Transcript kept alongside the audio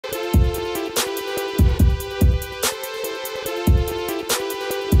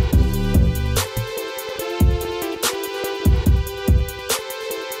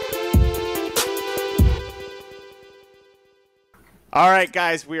All right,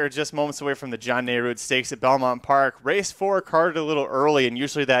 guys, we are just moments away from the John Nerud Stakes at Belmont Park. Race 4 carded a little early, and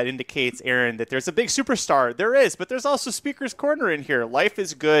usually that indicates, Aaron, that there's a big superstar. There is, but there's also Speaker's Corner in here. Life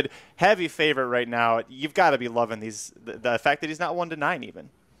is Good, heavy favorite right now. You've got to be loving the fact that he's not 1-9 even.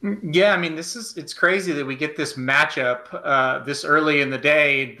 Yeah, I mean, it's crazy that we get this matchup this early in the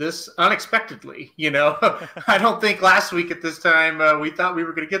day, this unexpectedly, I don't think last week at this time we thought we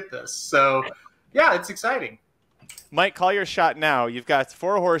were going to get this. So, yeah, it's exciting. Mike, call your shot now. You've got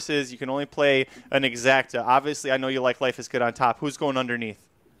 4 horses. You can only play an exacta. Obviously, I know you like Life is Good on top. Who's going underneath?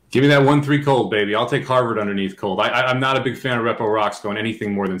 Give me that 1-3 cold, baby. I'll take Kalleward underneath cold. I'm not a big fan of Repo Rocks going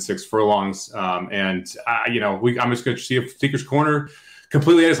anything more than 6 furlongs. I'm just going to see if Speaker's Corner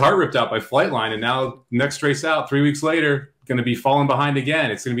completely had his heart ripped out by Flightline, and now next race out, 3 weeks later, going to be falling behind again.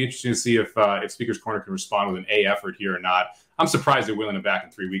 It's going to be interesting to see if Speaker's Corner can respond with an A effort here or not. I'm surprised they're willing him back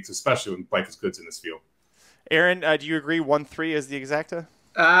in 3 weeks, especially when Life is Good's in this field. Aaron, do you agree 1-3 is the exacta?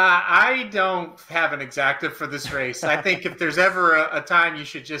 I don't have an exacta for this race. I think if there's ever a time you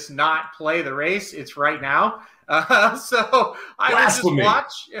should just not play the race, it's right now. So I will just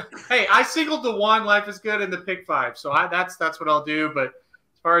watch. Hey, I singled the 1 Life is Good in the pick 5, so that's what I'll do. But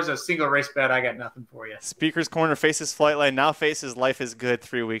as far as a single race bet, I got nothing for you. Speaker's Corner faces Flightline, now faces Life is Good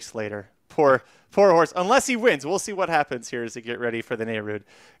 3 weeks later. Poor horse. Unless he wins, we'll see what happens here as they get ready for the Nerud.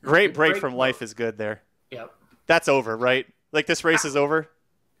 Great break from Life is Good there. Yep. That's over, right? Like this race is over?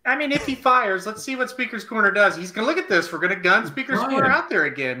 I mean, if he fires, let's see what Speaker's Corner does. He's going to look at this. We're going to gun Speaker's Corner out there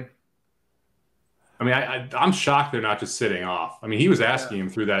again. I mean, I'm shocked they're not just sitting off. I mean, he was asking him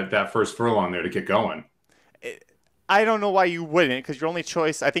through that first furlong there to get going. I don't know why you wouldn't, because your only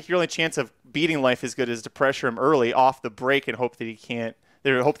choice, I think your only chance of beating Life is Good is to pressure him early off the break and hope that he can't.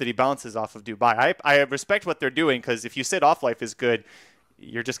 They hope that he bounces off of Dubai. I respect what they're doing, because if you sit off Life is Good,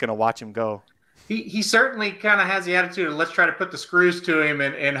 you're just going to watch him go. He certainly kind of has the attitude of let's try to put the screws to him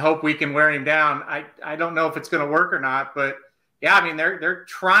and hope we can wear him down. I don't know if it's going to work or not, but yeah, I mean, they're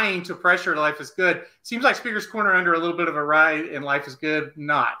trying to pressure Life is Good. Seems like Speaker's Corner under a little bit of a ride, and Life is Good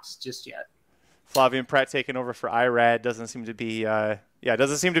not just yet. Flavian Pratt taking over for IRAD doesn't seem to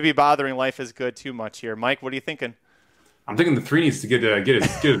be bothering Life is Good too much here. Mike, what are you thinking? I'm thinking the 3 needs to get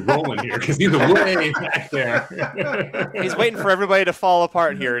his rolling here because he's way back there. He's waiting for everybody to fall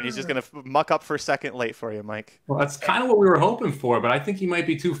apart here, and he's just going to muck up for a second late for you, Mike. Well, that's kind of what we were hoping for, but I think he might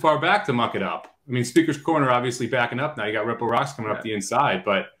be too far back to muck it up. I mean, Speaker's Corner obviously backing up now. You got Repo Rocks coming up the inside,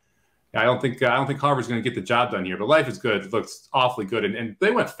 but I don't think Kalleward's going to get the job done here. But Life is Good. It looks awfully good, and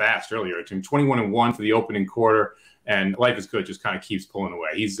they went fast earlier. 21-1 for the opening quarter, and Life is Good just kind of keeps pulling away.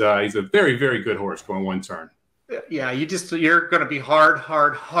 He's a very, very good horse going one turn. Yeah, you're going to be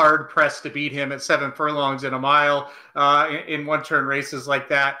hard pressed to beat him at 7 furlongs in a mile in one-turn races like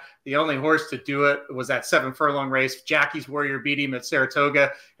that. The only horse to do it was that 7 furlong race. Jackie's Warrior beat him at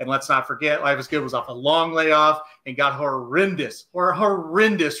Saratoga, and let's not forget, Life is Good was off a long layoff and got horrendous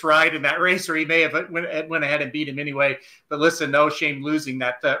ride in that race, or he may have went ahead and beat him anyway. But listen, no shame losing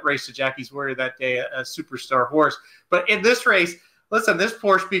that race to Jackie's Warrior that day, a superstar horse. But in this race, listen, this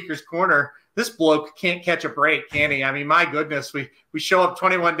poor Speaker's Corner. This bloke can't catch a break, can he? I mean, my goodness, we show up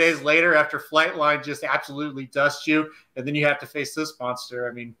 21 days later after Flightline just absolutely dusts you, and then you have to face this monster.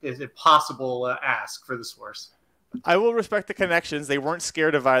 I mean, it's impossible ask for this horse. I will respect the connections. They weren't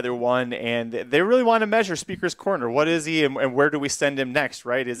scared of either one, and they really want to measure Speaker's Corner. What is he, and where do we send him next,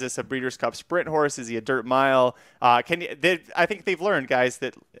 right? Is this a Breeders' Cup sprint horse? Is he a dirt mile? I think they've learned, guys,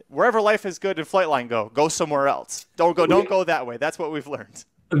 that wherever Life is Good and Flightline go somewhere else. Don't go that way. That's what we've learned.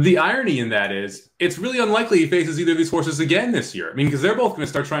 The irony in that is it's really unlikely he faces either of these horses again this year. I mean, because they're both going to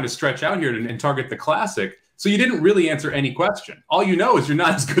start trying to stretch out here and target the Classic. So you didn't really answer any question. All you know is you're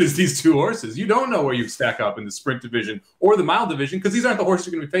not as good as these 2 horses. You don't know where you stack up in the sprint division or the mile division because these aren't the horses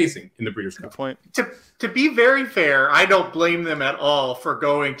you're going to be facing in the Breeders' Cup. Good point. To be very fair, I don't blame them at all for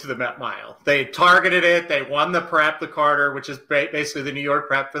going to the Met Mile. They targeted it. They won the prep, the Carter, which is basically the New York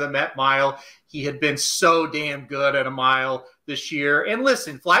prep for the Met Mile. He had been so damn good at a mile this year. And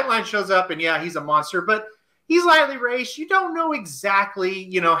listen, Flightline shows up, and yeah, he's a monster, but he's lightly raced. You don't know exactly,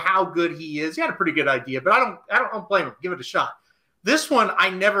 how good he is. You had a pretty good idea, but I don't blame him. Give it a shot. This one, I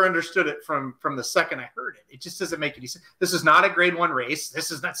never understood it from the second I heard it. It just doesn't make any sense. This is not a grade 1 race.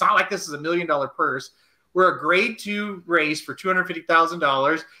 It's not like this is $1 million purse. We're a grade 2 race for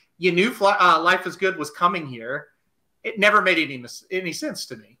 $250,000. You knew Life is Good was coming here. It never made any sense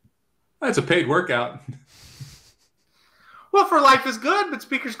to me. That's a paid workout. Well, for Life is Good, but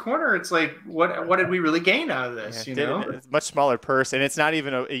Speaker's Corner, it's like, what did we really gain out of this? Yeah, it's a much smaller purse, and it's not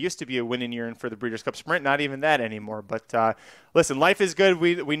even it used to be a winning year for the Breeders' Cup Sprint, not even that anymore. But listen, Life is Good.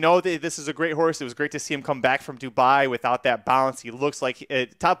 We know that this is a great horse. It was great to see him come back from Dubai without that bounce. He looks like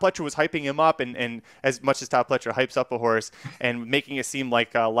Todd Pletcher was hyping him up, and as much as Todd Pletcher hypes up a horse and making it seem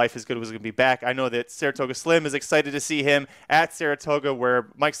like Life is Good was going to be back, I know that Saratoga Slim is excited to see him at Saratoga, where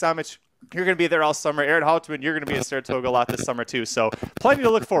Mike Somich, you're going to be there all summer. Aaron Hautman, you're going to be at Saratoga a lot this summer too. So plenty to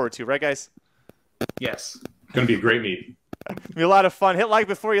look forward to, right, guys? Yes. It's going to be a great meet. It'll be a lot of fun. Hit like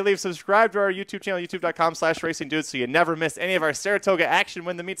before you leave. Subscribe to our YouTube channel, youtube.com/racingdudes, so you never miss any of our Saratoga action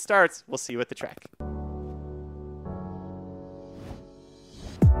when the meet starts. We'll see you at the track.